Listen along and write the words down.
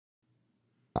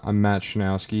I'm Matt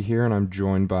Schnowski here, and I'm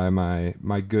joined by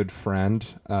my good friend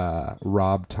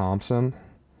Rob Thompson.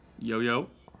 Yo, yo.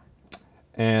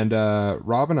 And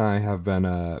Rob and I have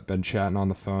been chatting on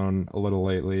the phone a little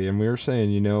lately, and we were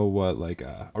saying, you know what, like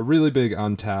a really big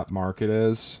untapped market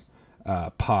is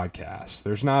podcasts.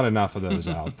 There's not enough of those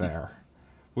out there.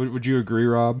 Would you agree,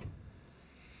 Rob?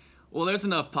 Well, there's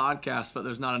enough podcasts, but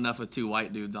there's not enough with two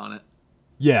white dudes on it.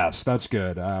 Yes, that's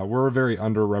good. We're a very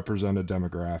underrepresented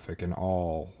demographic in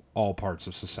all parts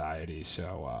of society,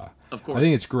 so Of I think course.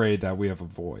 it's great that we have a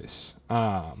voice.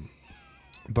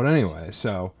 But anyway,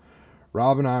 so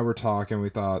Rob and I were talking. We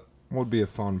thought what would be a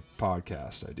fun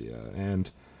podcast idea,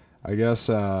 and I guess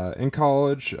in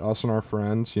college, us and our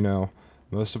friends,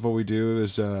 most of what we do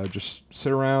is just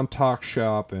sit around, talk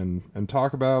shop, and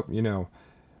talk about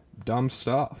dumb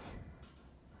stuff.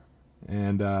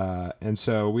 And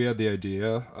so we had the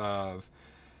idea of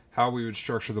how we would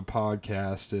structure the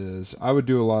podcast is I would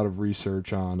do a lot of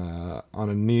research on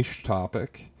a niche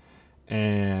topic,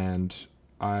 and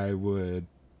I would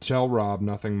tell Rob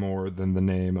nothing more than the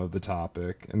name of the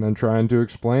topic, and then trying to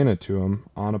explain it to him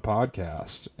on a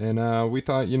podcast. And we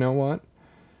thought, you know what,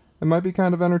 it might be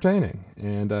kind of entertaining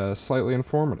and slightly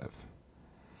informative.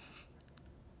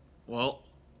 Well,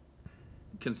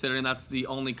 considering that's the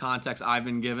only context I've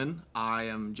been given, I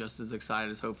am just as excited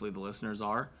as hopefully the listeners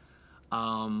are.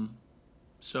 Um,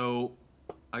 so,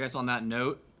 I guess on that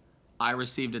note, I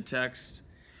received a text,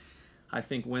 I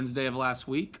think Wednesday of last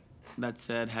week, that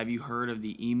said, "Have you heard of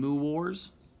the Emu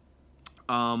Wars?"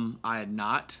 I had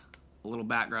not. A little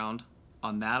background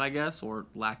on that, I guess, or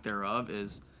lack thereof,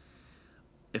 is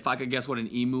if I could guess what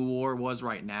an emu war was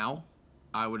right now,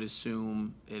 I would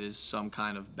assume it is some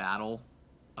kind of battle.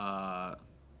 Uh,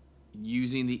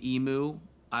 Using the emu,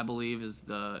 I believe, it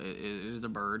is a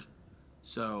bird,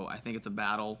 so I think it's a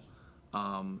battle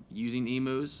using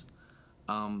emus.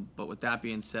 But with that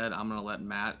being said, I'm gonna let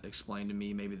Matt explain to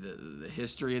me maybe the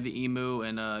history of the emu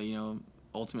and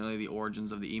ultimately the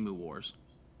origins of the emu wars.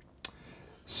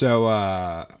 So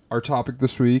our topic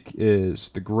this week is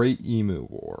the Great Emu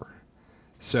War.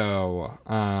 So,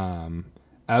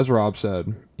 as Rob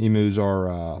said, emus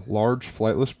are large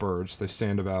flightless birds. They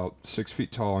stand about 6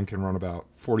 feet tall and can run about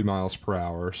 40 miles per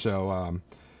hour. So,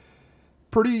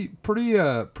 pretty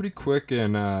quick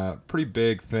and pretty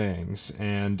big things.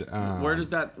 And Where does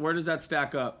that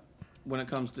stack up when it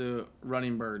comes to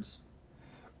running birds?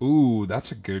 ooh,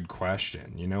 that's a good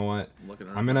question. You know what? I'm looking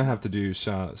it I'm up gonna right have now. to do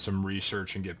some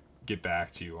research and get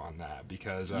back to you on that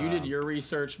because You did your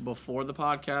research before the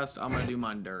podcast. I'm gonna do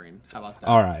mine during. How about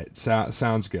all that? right,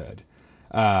 sounds good.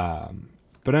 But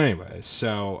anyway,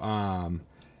 so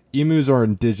emus are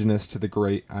indigenous to the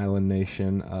great island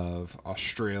nation of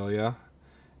Australia,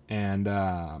 and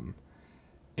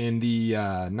in the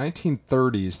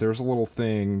 1930s, there was a little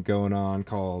thing going on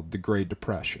called the Great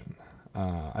Depression.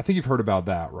 I think you've heard about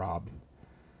that, Rob.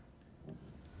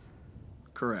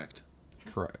 Correct.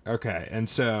 Correct. Okay, and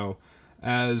so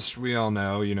as we all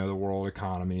know, the world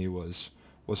economy was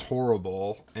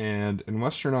horrible, and in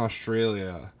Western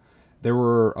Australia, there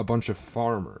were a bunch of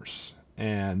farmers,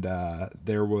 and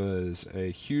there was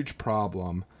a huge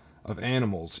problem of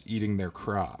animals eating their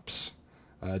crops.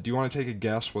 Do you want to take a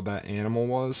guess what that animal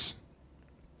was?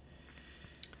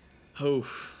 Oh,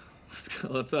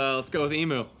 let's go with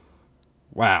emu.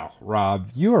 Wow, Rob,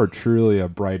 you are truly a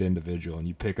bright individual, and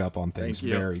you pick up on things Thank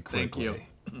you. very Thank you.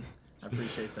 quickly. I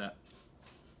appreciate that.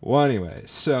 Well, anyway,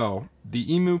 so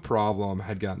the emu problem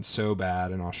had gotten so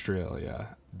bad in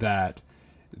Australia that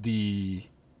the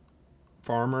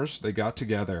farmers they got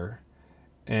together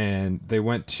and they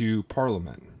went to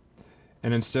Parliament.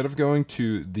 And instead of going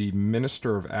to the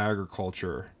Minister of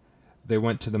Agriculture, they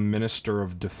went to the Minister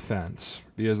of Defense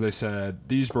because they said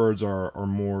these birds are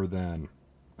more than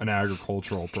an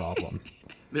agricultural problem.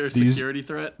 They're a These security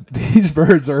threat. these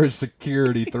birds are a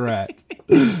security threat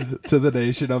to the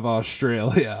nation of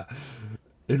Australia,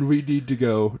 and we need to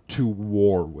go to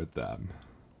war with them.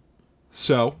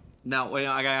 So, Now, wait,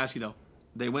 I gotta ask you though.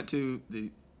 They went to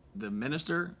the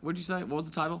minister. What'd you say? What was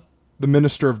the title? the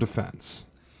Minister of Defense.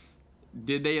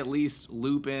 Did they at least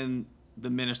loop in the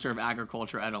minister of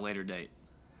agriculture at a later date?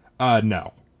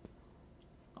 No,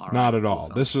 All not right, at cool. all.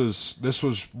 So This was this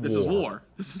is war. war.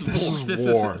 This is This war. is This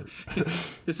is war.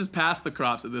 this is past the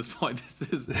crops at this point. This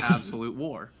is absolute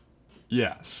war.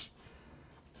 Yes.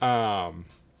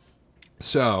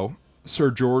 So,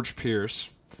 Sir George Pierce,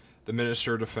 the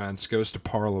Minister of Defense, goes to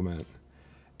Parliament,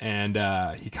 and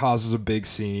he causes a big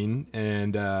scene,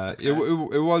 and Okay.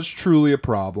 it was truly a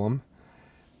problem.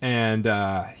 And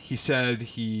he said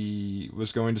he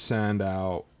was going to send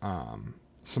out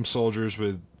some soldiers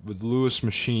with Lewis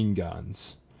machine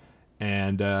guns,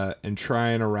 and try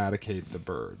and eradicate the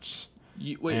birds.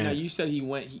 Now you said he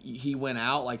went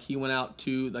out, like he went out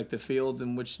to like the fields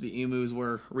in which the emus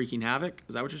were wreaking havoc.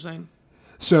 Is that what you're saying?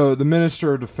 So the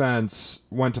Minister of Defense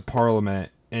went to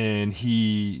Parliament and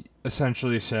he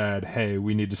essentially said, "Hey,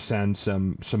 we need to send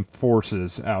some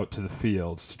forces out to the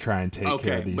fields to try and take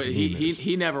care of these but emus."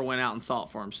 he never went out and saw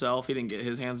it for himself. He didn't get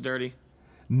his hands dirty.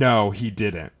 No, he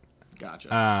didn't. Gotcha.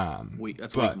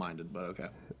 That's but- weak-minded, but okay.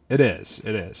 It is,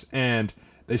 and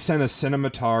they sent a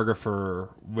cinematographer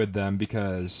with them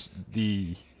because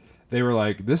they were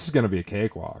like, "This is gonna be a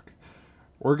cakewalk.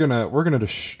 We're gonna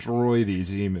destroy these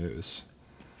emus."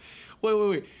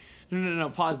 Wait. No.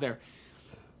 Pause there.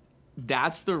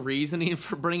 That's the reasoning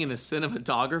for bringing a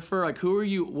cinematographer? Like, who are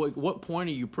you? What point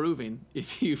are you proving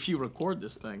if you record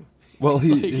this thing? Well,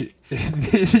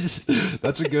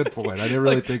 that's a good point. I didn't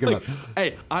really think about it.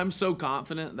 Hey, I'm so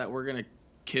confident that we're going to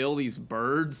kill these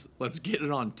birds. Let's get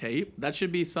it on tape. That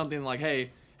should be something like,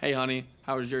 hey, honey,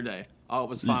 how was your day? Oh, it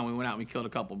was fine. We went out and we killed a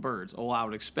couple birds. Oh, I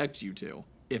would expect you to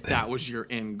if that was your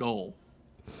end goal.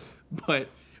 But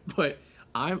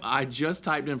I just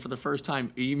typed in for the first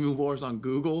time Emu Wars on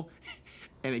Google,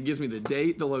 and it gives me the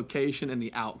date, the location, and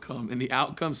the outcome. And the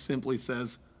outcome simply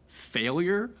says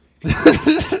failure.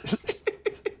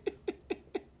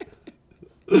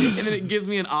 And then it gives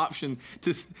me an option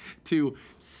to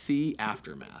see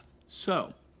aftermath.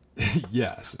 So,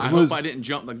 Yes, I hope I didn't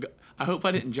jump the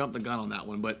gun on that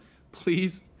one. But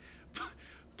please,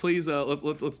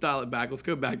 let's dial it back. Let's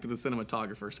go back to the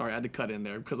cinematographer. Sorry, I had to cut in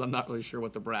there because I'm not really sure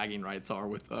what the bragging rights are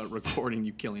with recording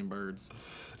you killing birds.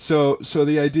 So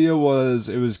the idea was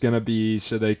it was gonna be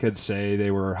so they could say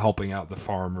they were helping out the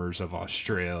farmers of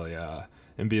Australia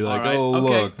and be like, Right. "Oh,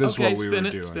 Okay. look, this is what we were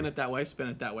doing." Spin it that way.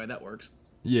 That works.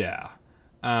 Yeah.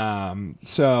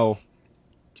 So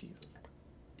Jesus.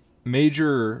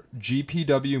 Major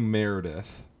GPW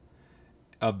Meredith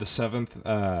of the 7th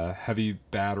Heavy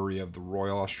Battery of the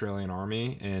Royal Australian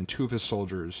Army and 2 of his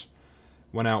soldiers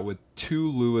went out with 2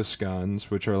 Lewis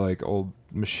guns, which are like old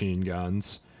machine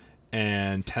guns,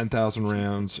 and 10,000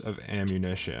 rounds of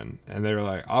ammunition. And they were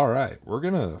like, "All right, we're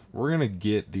gonna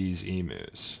get these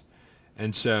emus."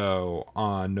 And so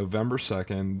on November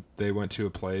 2nd, they went to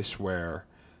a place where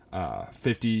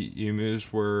 50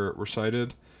 emus were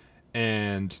sighted,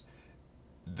 and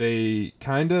they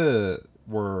kind of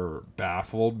were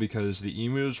baffled because the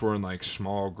emus were in like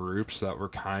small groups that were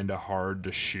kind of hard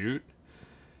to shoot.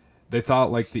 They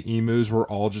thought like the emus were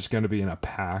all just going to be in a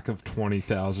pack of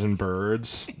 20,000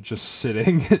 birds just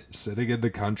sitting in the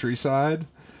countryside.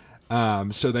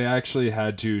 So they actually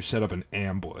had to set up an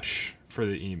ambush for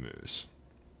the emus.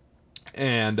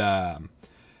 And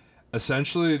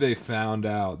essentially they found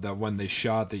out that when they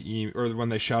shot when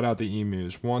they shot out the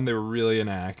emus, one, they were really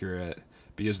inaccurate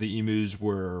because the emus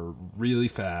were really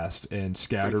fast and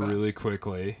scattered really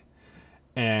quickly,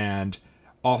 and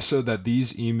also that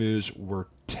these emus were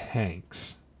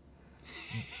tanks.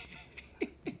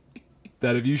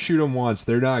 That if you shoot them once,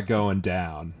 they're not going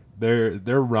down. They're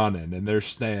running and they're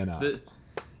staying up.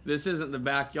 This isn't the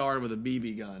backyard with a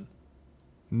BB gun.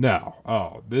 No.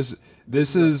 Oh, this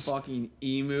is a fucking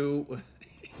emu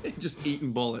just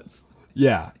eating bullets.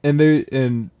 Yeah, and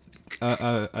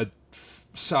a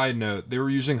side note, they were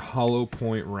using hollow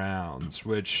point rounds,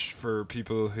 which for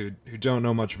people who don't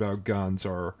know much about guns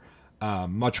are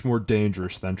much more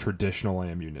dangerous than traditional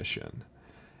ammunition.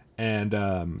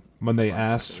 And when they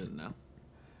asked,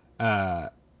 and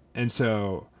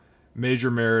so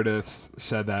Major Meredith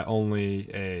said that only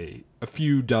a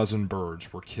few dozen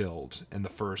birds were killed in the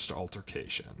first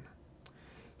altercation.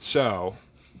 So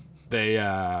they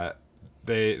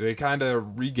kind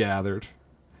of regathered,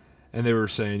 and they were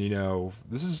saying,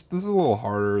 this is a little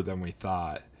harder than we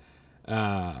thought.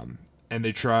 And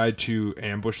they tried to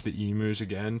ambush the emus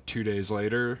again 2 days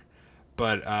later,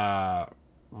 but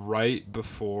right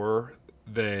before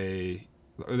they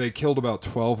killed about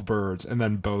 12 birds, and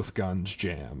then both guns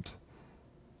jammed,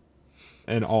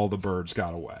 and all the birds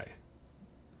got away.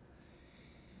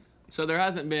 So there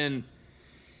hasn't been,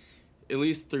 at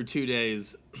least through 2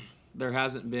 days, there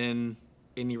hasn't been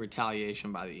any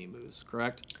retaliation by the emus,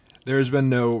 correct? There's been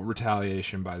no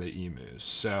retaliation by the emus.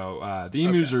 So the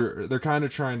emus they're kind of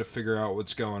trying to figure out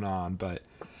what's going on, but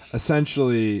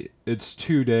essentially it's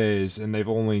 2 days and they've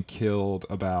only killed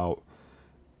about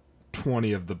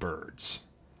 20 of the birds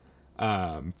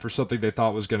for something they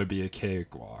thought was going to be a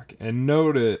cakewalk. And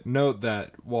note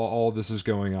that while all this is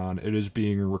going on, it is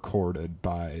being recorded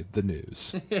by the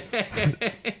news.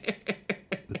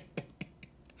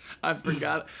 I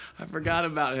forgot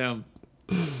about him.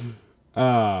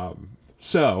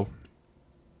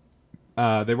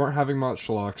 they weren't having much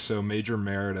luck, so Major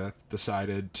Meredith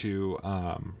decided to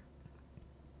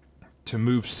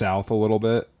move south a little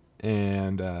bit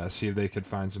and see if they could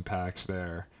find some packs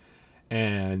there.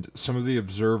 And some of the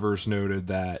observers noted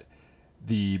that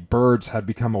the birds had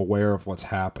become aware of what's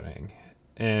happening.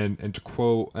 And to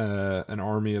quote an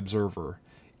army observer,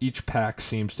 each pack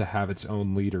seems to have its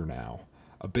own leader now.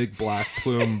 A big black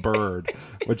plume bird,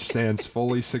 which stands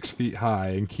fully 6 feet high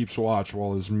and keeps watch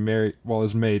while his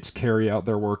mates carry out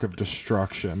their work of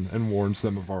destruction and warns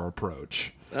them of our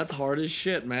approach. That's hard as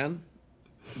shit, man.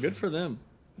 Good for them.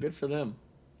 Good for them.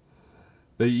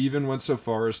 They even went so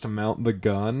far as to mount the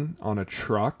gun on a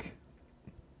truck,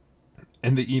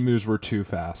 and the emus were too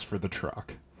fast for the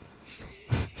truck.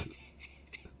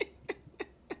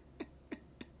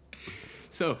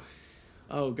 So,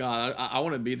 oh god, I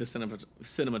want to be the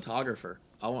cinematographer.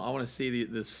 I want to see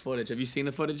this footage. Have you seen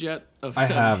the footage yet? I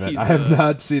haven't. I have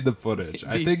not seen the footage.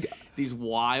 I think these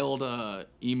wild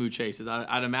emu chases.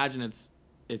 I'd imagine it's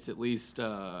at least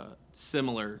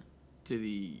similar to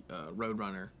the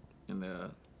Roadrunner and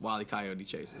the Wile E. Coyote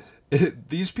chases.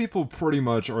 These people pretty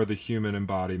much are the human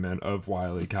embodiment of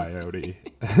Wile E. Coyote.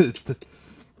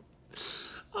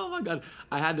 Oh my god,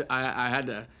 I had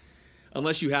to.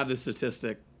 Unless you have the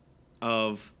statistic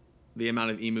of the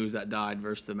amount of emus that died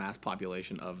versus the mass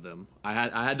population of them, I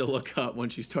had to look up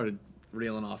once you started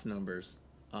reeling off numbers.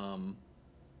 I'm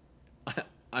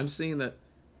seeing that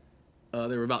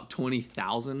there were about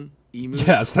 20,000 emus.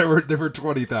 Yes, there were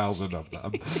 20,000 of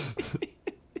them,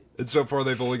 and so far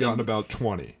they've only gotten about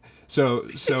 20. So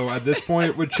at this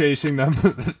point, with chasing them,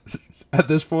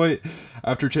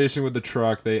 after chasing with the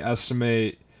truck, they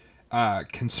estimate.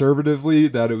 Conservatively,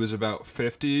 that it was about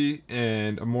 50,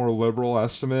 and a more liberal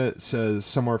estimate says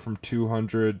somewhere from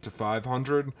 200 to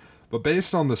 500. But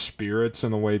based on the spirits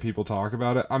and the way people talk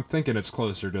about it, I'm thinking it's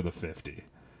closer to the 50.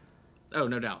 Oh,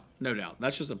 no doubt.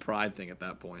 That's just a pride thing at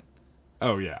that point.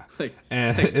 Oh, yeah.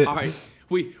 All right,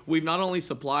 we've not only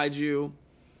supplied you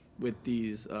with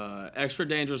these extra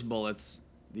dangerous bullets,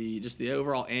 the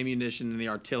overall ammunition and the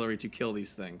artillery to kill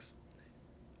these things.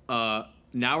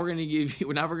 Now we're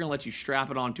gonna let you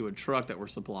strap it onto a truck that we're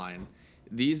supplying.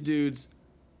 These dudes,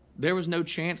 there was no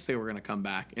chance they were gonna come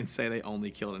back and say they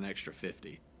only killed an extra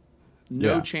 50.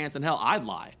 No chance in hell. I'd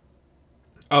lie.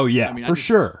 Oh yeah,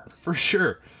 for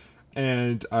sure.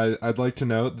 And I'd like to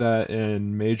note that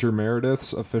in Major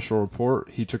Meredith's official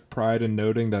report, he took pride in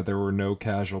noting that there were no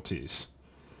casualties.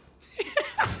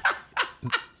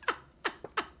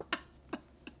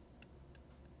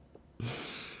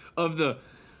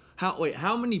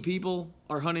 How many people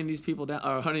are hunting these people down?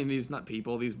 Are hunting these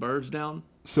these birds down?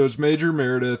 So it's Major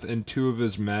Meredith and 2 of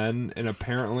his men, and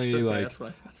apparently,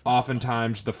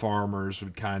 oftentimes the farmers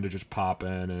would kind of just pop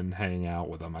in and hang out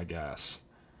with them, I guess.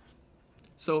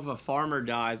 So if a farmer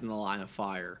dies in the line of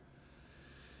fire,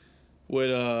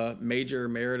 would Major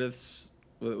Meredith's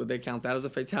would they count that as a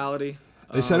fatality?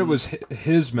 They said it was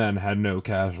his men had no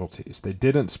casualties. They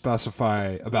didn't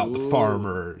specify about the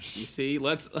farmers. You see,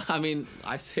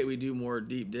 I say we do more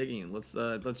deep digging.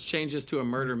 Let's change this to a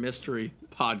murder mystery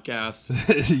podcast.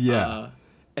 Yeah.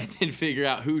 And then figure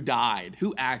out who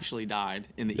actually died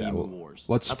in the Emu Wars.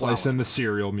 Let's splice in the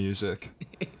serial music.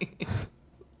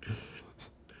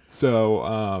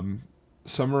 So,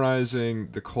 summarizing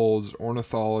the Coles,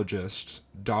 ornithologist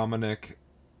Dominic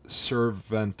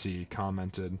Cerventi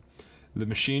commented, "The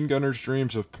machine gunner's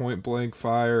dreams of point-blank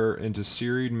fire into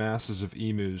serried masses of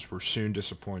emus were soon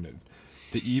disappointed.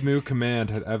 The Emu Command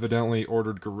had evidently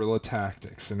ordered guerrilla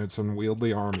tactics, and its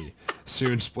unwieldy army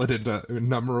soon split into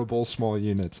innumerable small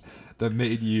units that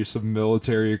made use of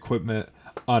military equipment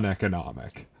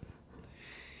uneconomic."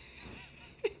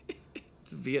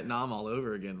 It's Vietnam all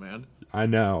over again, man. I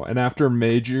know. And after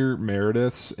Major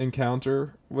Meredith's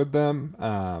encounter with them,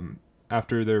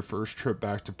 after their first trip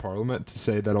back to Parliament to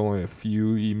say that only a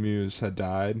few emus had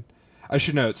died. I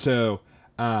should note, so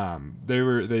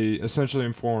they essentially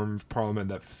informed Parliament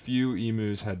that few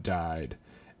emus had died,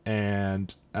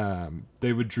 and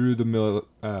they withdrew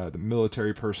the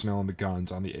military personnel and the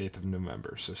guns on the 8th of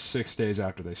November, so 6 days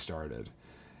after they started.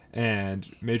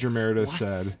 And Major Meredith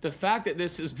said, the fact that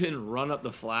this has been run up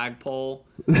the flagpole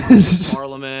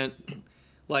Parliament,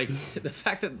 the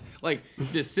fact that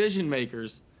decision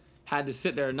makers had to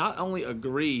sit there and not only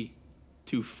agree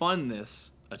to fund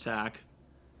this attack,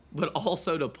 but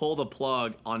also to pull the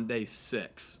plug on day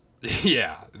 6.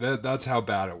 Yeah, that's how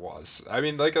bad it was. I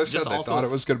mean, like I said, they thought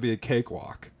it was going to be a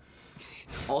cakewalk.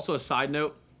 Also, a side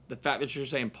note, the fact that you're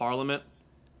saying Parliament,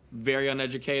 very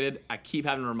uneducated. I keep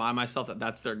having to remind myself that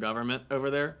that's their government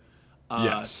over there.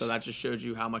 Yes. So that just shows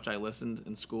you how much I listened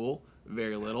in school.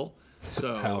 Very little.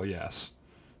 So, Hell yes.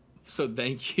 so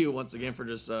thank you once again for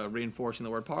just reinforcing the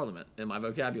word parliament in my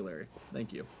vocabulary.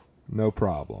 Thank you. No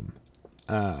problem.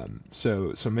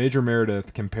 So Major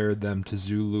Meredith compared them to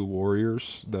Zulu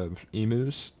warriors, the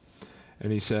emus,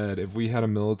 and he said if we had a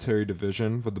military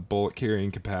division with the bullet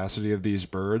carrying capacity of these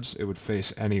birds, it would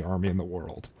face any army in the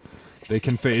world. They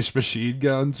can face machine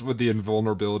guns with the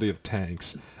invulnerability of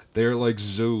tanks. They are like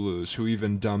Zulus who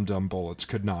even dum-dum bullets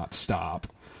could not stop.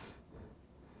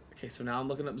 Okay, so now I'm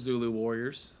looking up Zulu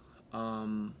warriors.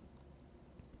 I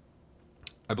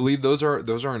believe those are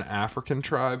an African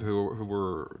tribe who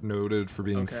were noted for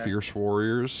being Okay. fierce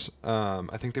warriors.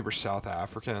 I think they were South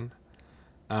African.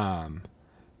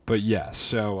 But yes,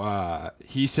 so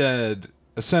he said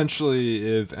essentially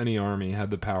if any army had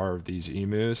the power of these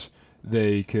emus,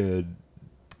 they could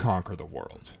conquer the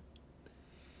world.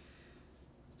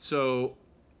 So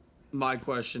my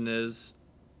question is,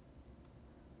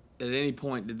 at any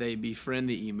point did they befriend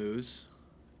the emus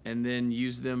and then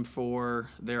use them for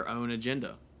their own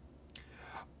agenda?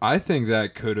 I think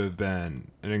that could have been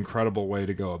an incredible way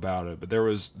to go about it, but there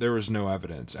was no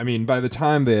evidence. I mean, by the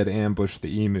time they had ambushed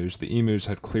the emus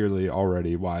had clearly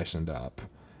already wisened up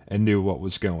and knew what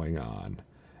was going on,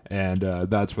 and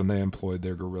that's when they employed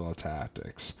their guerrilla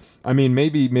tactics. I mean,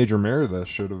 maybe Major Meredith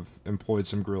should have employed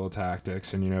some guerrilla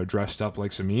tactics and dressed up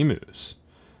like some emus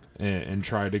and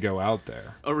tried to go out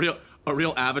there. A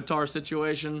real Avatar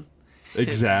situation.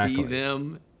 Exactly. Be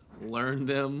them, learn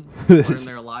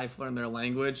their life, learn their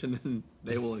language, and then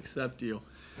they will accept you.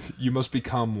 You must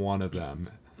become one of them.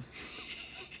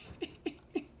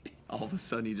 All of a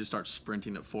sudden, you just start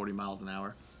sprinting at 40 miles an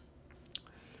hour.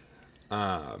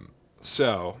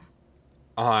 So,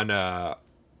 on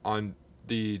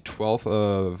the 12th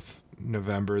of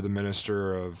November, the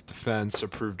Minister of Defense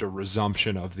approved a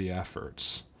resumption of the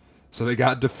efforts. So they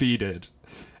got defeated,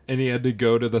 and he had to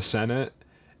go to the Senate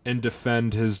and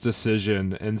defend his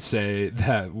decision and say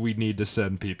that we need to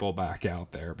send people back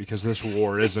out there because this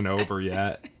war isn't over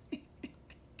yet.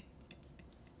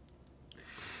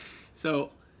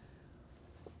 So,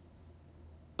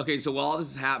 okay, so while this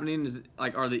is happening,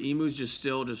 are the emus just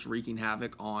still just wreaking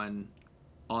havoc on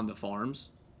the farms?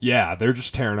 Yeah, they're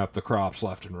just tearing up the crops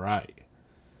left and right.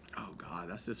 Oh God,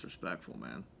 that's disrespectful,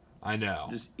 man. I know.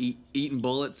 Just eating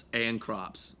bullets and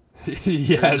crops.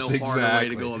 Yes, There's no harder exactly. way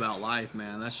to go about life,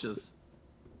 man. That's They're just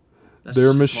as hard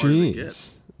as it machines.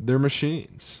 gets. They're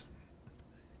machines.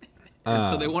 And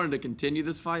so they wanted to continue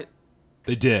this fight.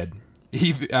 They did.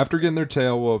 After getting their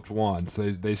tail whooped once,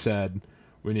 they said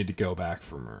we need to go back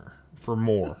for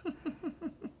more.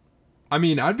 I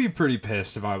mean, I'd be pretty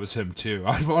pissed if I was him too.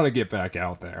 I'd want to get back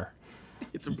out there.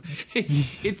 It's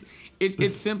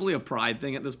simply a pride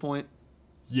thing at this point.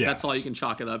 Yeah, That's all you can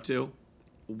chalk it up to.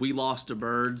 We lost to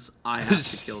birds. I have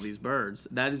to kill these birds.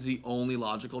 That is the only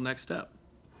logical next step.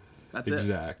 That's it.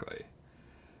 Exactly.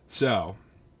 So,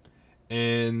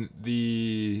 in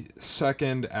the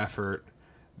second effort,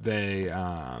 they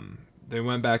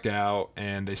went back out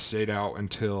and they stayed out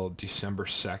until December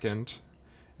 2nd.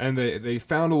 And they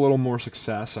found a little more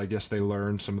success. I guess they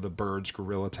learned some of the birds'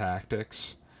 guerrilla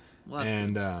tactics. Well, that's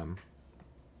And good.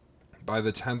 by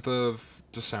the 10th of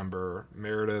December,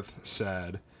 Meredith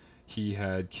said he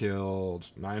had killed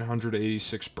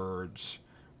 986 birds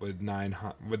with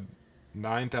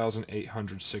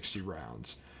 9,860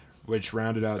 rounds, which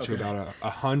rounded out to Okay. about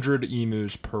 100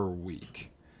 emus per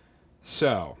week.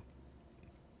 So,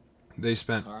 they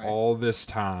spent All right. all this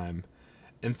time,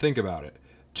 and think about it,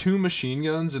 2 machine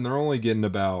guns, and they're only getting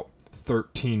about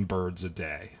 13 birds a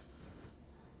day.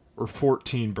 Or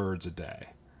 14 birds a day.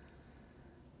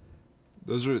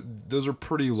 Those are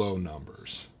pretty low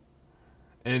numbers.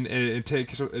 And it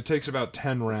takes about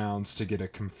 10 rounds to get a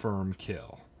confirmed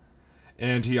kill.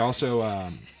 And he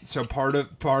also so part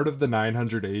of the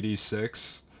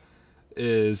 986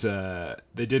 is they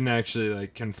didn't actually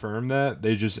confirm that.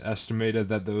 They just estimated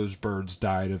that those birds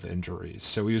died of injuries.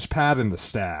 So he was padding the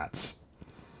stats.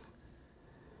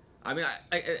 I mean,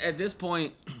 at this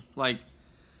point, I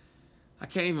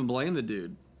can't even blame the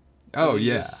dude. Oh, I mean,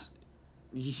 yeah.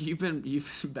 You've been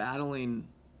battling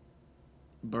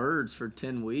birds for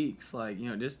 10 weeks.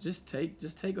 Just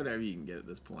take whatever you can get at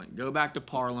this point. Go back to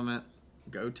Parliament.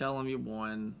 Go tell them you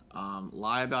won.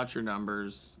 Lie about your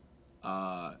numbers.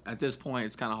 At this point,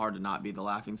 it's kind of hard to not be the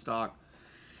laughingstock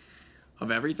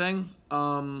of everything.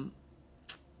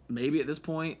 Maybe at this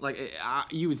point,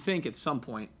 you would think at some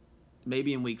point,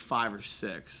 maybe in week 5 or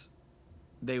 6,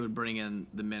 they would bring in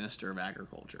the Minister of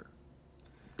Agriculture.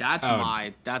 That's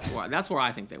where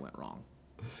I think they went wrong.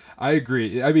 I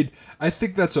agree. I mean, I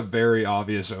think that's a very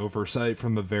obvious oversight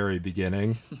from the very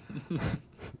beginning.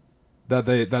 that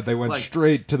they went Like-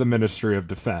 straight to the Ministry of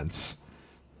Defense.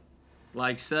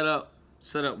 Like set up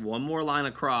one more line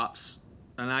of crops,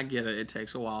 and I get it. It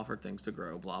takes a while for things to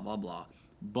grow, blah blah blah.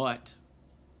 But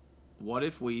what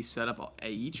if we set up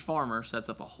each farmer sets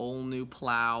up a whole new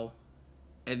plow,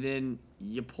 and then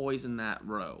you poison that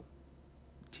row,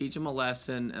 teach them a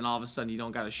lesson, and all of a sudden you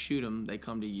don't got to shoot them. They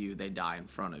come to you. They die in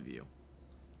front of you.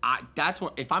 That's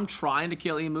what if I'm trying to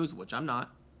kill emus, which I'm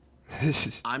not.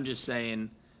 I'm just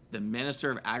saying the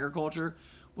Minister of Agriculture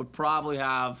would probably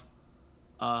have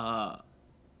a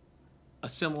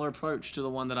similar approach to the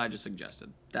one that I just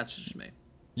suggested. That's just me.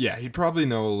 Yeah, he'd probably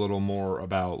know a little more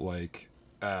about like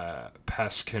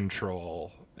pest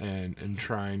control and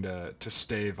trying to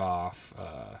stave off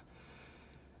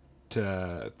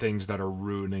to things that are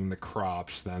ruining the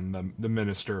crops than the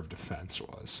Minister of Defense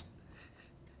was.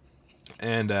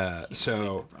 And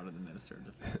so Proud of the Minister of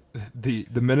Defense.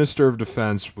 the Minister of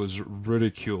Defense was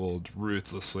ridiculed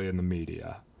ruthlessly in the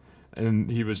media, and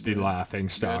he was the laughing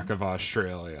stock of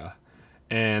Australia.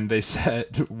 And they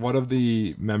said one of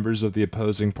the members of the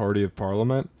opposing party of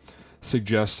parliament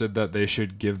suggested that they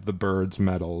should give the birds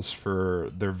medals for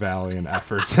their valiant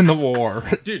efforts in the war.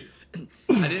 Dude, I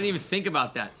didn't even think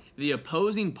about that. The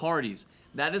opposing parties,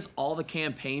 that is all the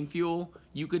campaign fuel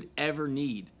you could ever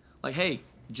need. Like, hey,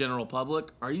 general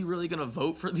public, are you really going to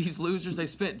vote for these losers? They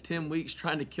spent 10 weeks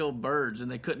trying to kill birds, and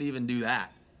they couldn't even do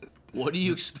that. What do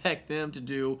you expect them to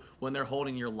do when they're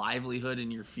holding your livelihood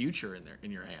and your future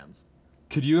in your hands?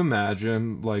 Could you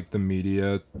imagine, like, the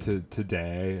media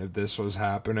today, if this was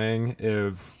happening,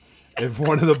 if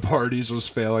one of the parties was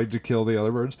failing to kill the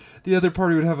other birds, the other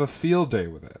party would have a field day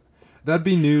with it. That'd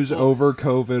be news over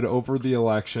COVID, over the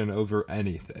election, over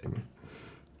anything.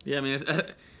 Yeah, I mean,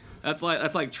 that's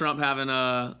like Trump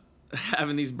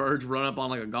having these birds run up on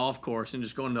like a golf course and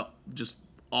just going to just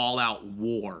all out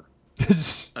war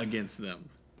against them.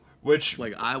 Which,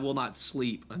 Like, I will not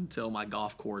sleep until my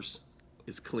golf course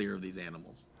is clear of these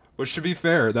animals. which to be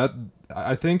fair, that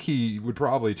I think he would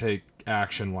probably take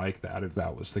action like that if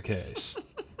that was the case.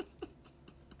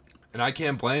 And I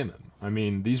can't blame him. I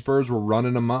mean, these birds were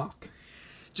running amok.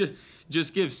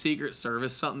 Just give Secret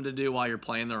Service something to do while you're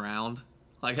playing the round.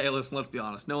 Like, hey, listen, let's be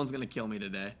honest. No one's gonna kill me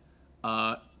today.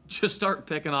 Just start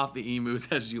picking off the emus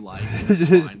as you like. It's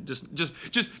fine.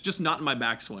 Just not in my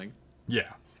backswing.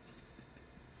 Yeah.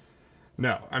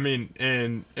 No, I mean,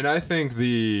 and I think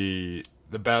the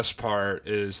best part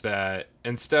is that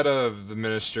instead of the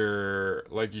minister,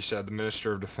 like you said, the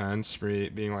Minister of Defense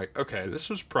being like, okay, this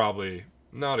was probably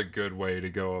not a good way to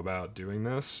go about doing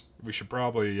this. We should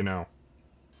probably,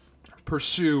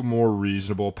 pursue more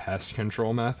reasonable pest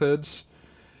control methods.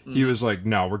 He was like,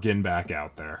 no, we're getting back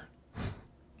out there.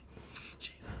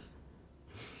 Jesus.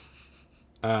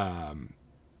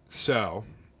 So,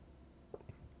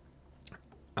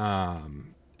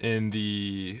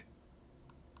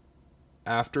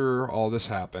 after all this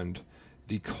happened,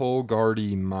 the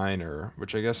Coolgardie Miner,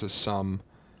 which I guess is some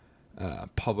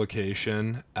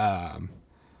publication,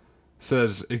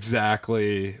 says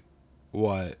exactly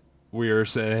what we are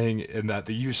saying, in that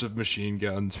the use of machine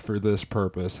guns for this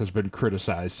purpose has been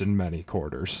criticized in many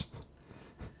quarters.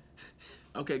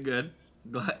 Okay, good.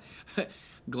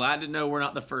 Glad to know we're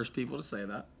not the first people to say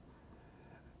that.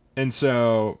 And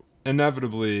so,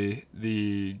 inevitably,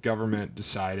 the government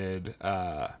decided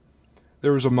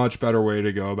there was a much better way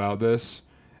to go about this,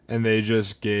 and they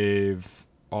just gave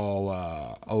a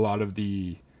lot of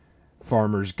the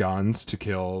farmers guns to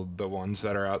kill the ones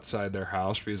that are outside their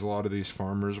house, because a lot of these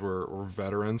farmers were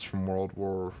veterans from World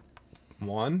War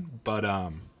I.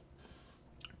 But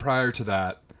prior to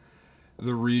that,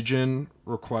 the region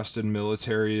requested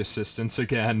military assistance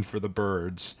again for the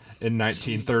birds in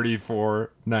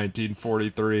 1934,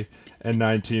 1943, and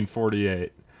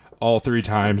 1948. All three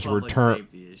times were turned.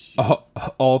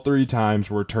 All three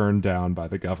times were turned down by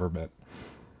the government.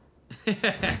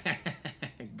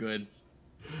 Good.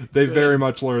 They very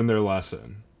much learned their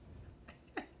lesson.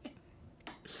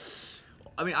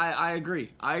 I mean, I agree.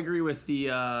 I agree with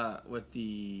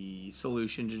the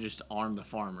solution to just arm the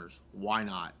farmers. Why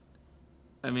not?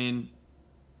 I mean,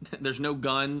 there's no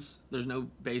guns. There's no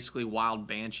basically wild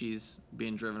banshees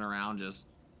being driven around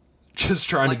Just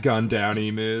trying to gun down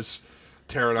emus,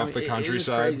 tearing up the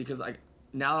countryside. It is crazy because like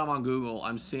now that I'm on Google,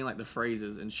 I'm seeing like the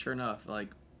phrases, and sure enough, like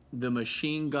the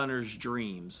machine gunner's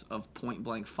dreams of point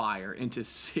blank fire into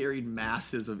serried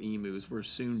masses of emus were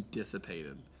soon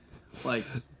dissipated. Like,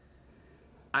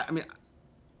 I mean,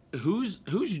 whose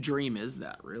dream is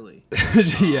that really?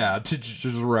 Yeah, to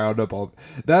just round up all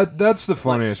that's the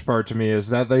funniest part to me, is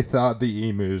that they thought the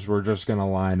emus were just gonna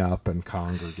line up and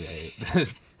congregate.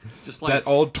 Just That like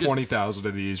old just 20,000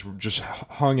 of these were just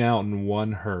hung out in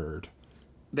one herd.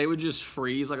 they would just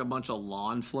freeze like a bunch of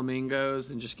lawn flamingos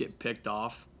and just get picked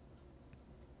off.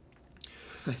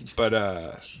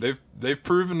 But they've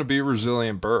proven to be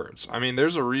resilient birds. I mean,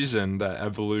 there's a reason that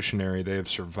evolutionary they have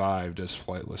survived as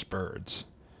flightless birds.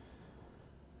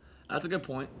 That's a good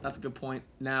point. That's a good point.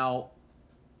 Now,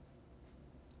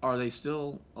 are they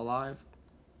still alive?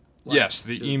 Yes,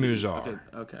 the emus are. Okay,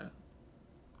 okay.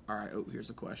 All right. Oh, here's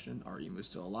a question: are emus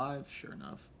still alive? Sure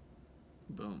enough,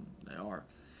 boom, they are.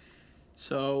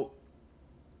 So,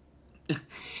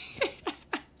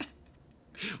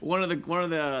 one of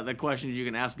the questions you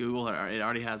can ask Google, or it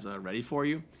already has ready for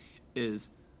you,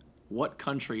 is what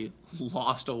country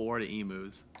lost a war to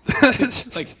emus?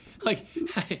 like,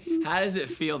 how does it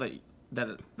feel that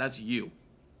that's you?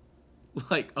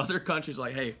 Like other countries,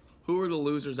 like, hey, who are the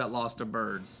losers that lost to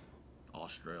birds?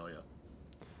 Australia.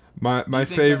 My You think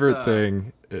favorite that's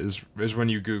thing is when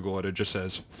you Google it, it just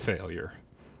says failure.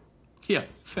 yeah,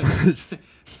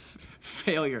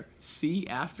 failure. See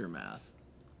aftermath.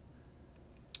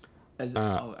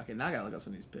 Okay, now I gotta look up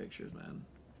some of these pictures, man.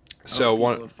 So People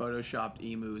one have photoshopped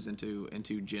emus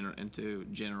into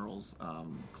generals'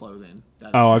 clothing. That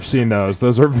is oh, I've seen those.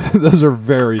 fantastic. Those are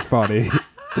very funny.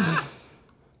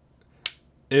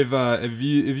 If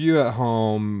you at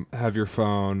home have your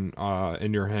phone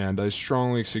in your hand, I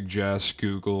strongly suggest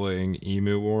googling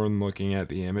emu war and looking at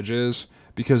the images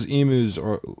because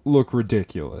look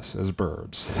ridiculous as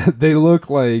birds. They look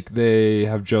like they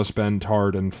have just been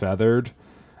tarred and feathered,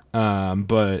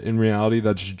 but in reality,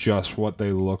 that's just what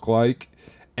they look like.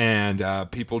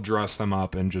 And people dress them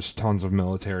up in just tons of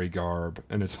military garb,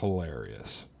 and it's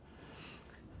hilarious.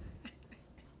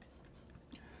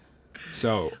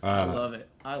 So I love it.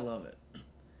 I love it.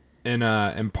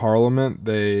 in Parliament,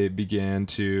 they began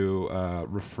to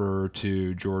refer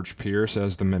to George Pierce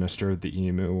as the Minister of the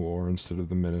Emu War instead of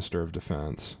the Minister of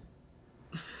Defense.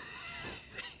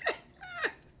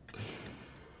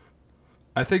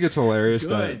 I think it's hilarious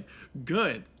that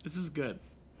Good. This is good.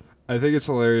 I think it's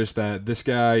hilarious that this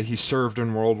guy he served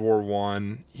in World War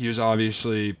One. He was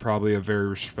obviously probably a very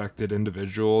respected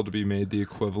individual to be made the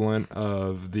equivalent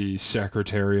of the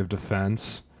Secretary of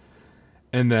Defense.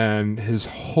 And then his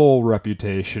whole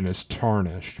reputation is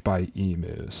tarnished by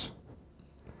emus.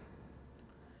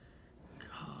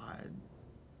 God,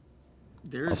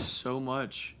 there's so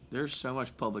much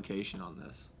publication on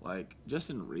this. Like just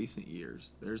in recent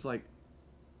years, there's like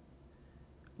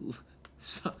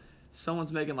so,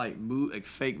 someone's making like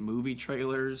fake movie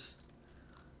trailers.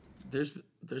 There's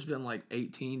been like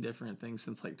 18 different things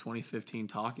since like 2015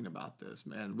 talking about this,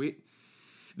 man.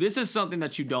 This is something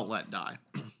that you don't let die.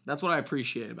 That's what I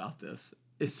appreciate about this.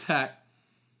 Is that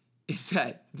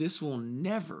this will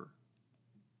never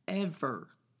ever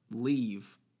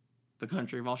leave the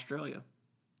country of Australia.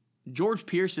 George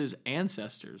Pierce's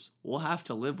ancestors will have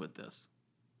to live with this.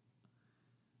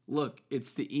 Look,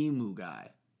 it's the emu guy.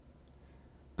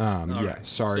 All Yeah, right.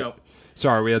 sorry. So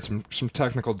Sorry, we had some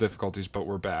technical difficulties, but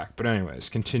we're back. But anyways,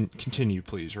 continue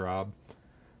please, Rob.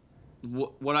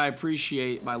 what I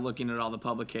appreciate by looking at all the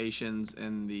publications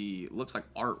and the looks like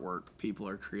artwork people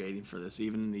are creating for this,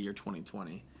 even in the year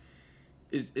 2020,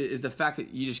 is the fact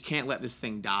that you just can't let this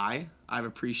thing die. I've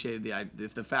appreciated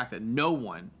the fact that no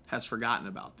one has forgotten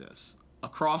about this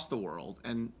across the world,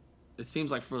 and it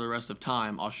seems like for the rest of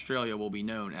time, Australia will be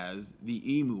known as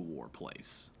the Emu War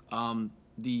place.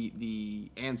 The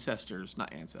ancestors,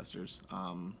 not ancestors,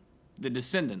 the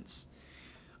descendants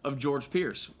of George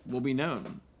Pierce will be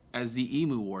known as the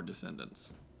Emu War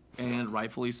descendants, and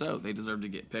rightfully so. They deserve to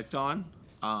get picked on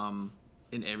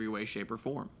in every way, shape, or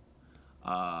form.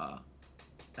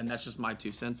 And that's just my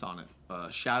 2 cents on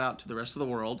it. Shout out to the rest of the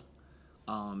world,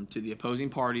 to the opposing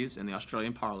parties in the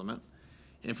Australian Parliament,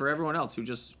 and for everyone else who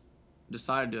just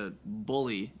decided to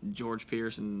bully George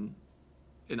Pierce in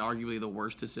arguably the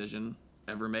worst decision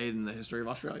ever made in the history of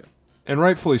Australia. And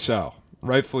rightfully so.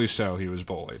 Rightfully so, he was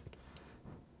bullied.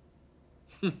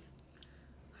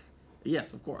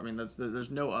 Yes, of course. I mean, there's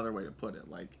no other way to put it.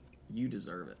 Like, you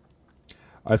deserve it.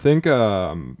 I think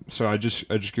so. I just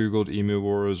googled emu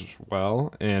war as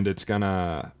well, and it's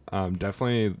gonna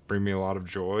definitely bring me a lot of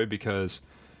joy because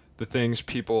the things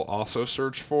people also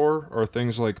search for are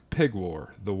things like pig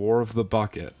war, the war of the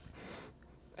bucket,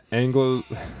 Anglo,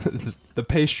 the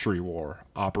pastry war,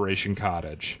 Operation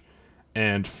Cottage,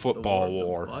 and football The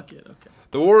war. bucket. Okay.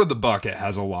 The war of the bucket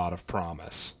has a lot of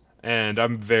promise, and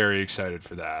I'm very excited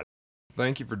for that.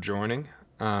 Thank you for joining.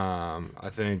 I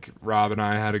think Rob and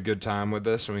I had a good time with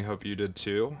this, and we hope you did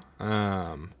too.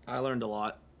 I learned a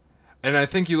lot. And I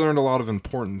think you learned a lot of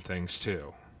important things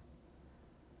too.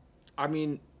 I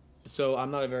mean, So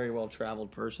I'm not a very well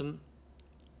traveled person,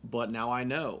 but now I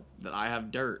know that I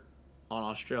have dirt on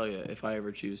Australia if I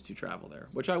ever choose to travel there,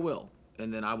 which I will.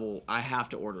 And then I have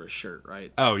to order a shirt,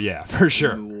 right? Oh yeah, for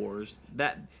sure. Emu Wars.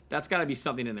 That's got to be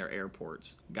something in their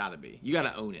airports. Got to be. You got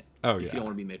to own it. Oh, if yeah. you don't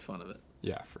want to be made fun of it.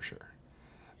 Yeah, for sure.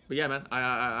 But yeah, man,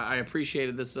 I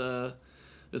appreciated this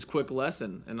quick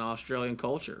lesson in Australian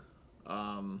culture.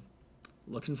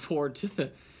 Looking forward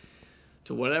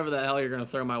to whatever the hell you're gonna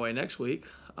throw my way next week.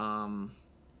 And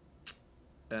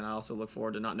I also look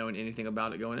forward to not knowing anything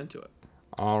about it going into it.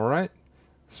 All right.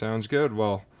 Sounds good.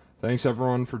 Well, thanks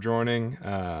everyone for joining.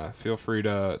 Feel free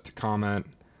to comment.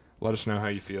 Let us know how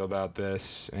you feel about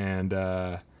this. And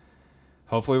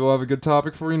hopefully we'll have a good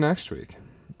topic for you next week.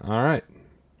 All right.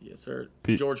 Yes, sir.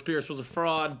 Pete. George Pierce was a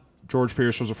fraud. George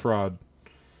Pierce was a fraud.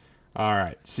 All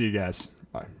right. See you guys.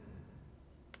 Bye.